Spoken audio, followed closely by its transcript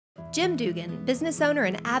Jim Doogan, business owner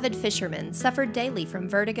and avid fisherman, suffered daily from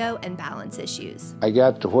vertigo and balance issues. I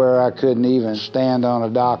got to where I couldn't even stand on a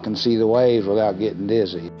dock and see the waves without getting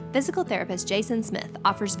dizzy. Physical therapist Jason Smith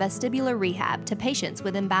offers vestibular rehab to patients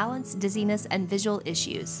with imbalance, dizziness, and visual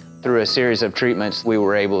issues. Through a series of treatments, we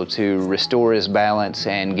were able to restore his balance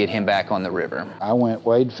and get him back on the river. I went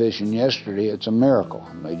wade fishing yesterday. It's a miracle.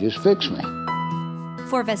 They just fixed me.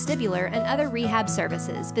 For vestibular and other rehab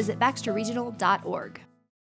services, visit baxterregional.org.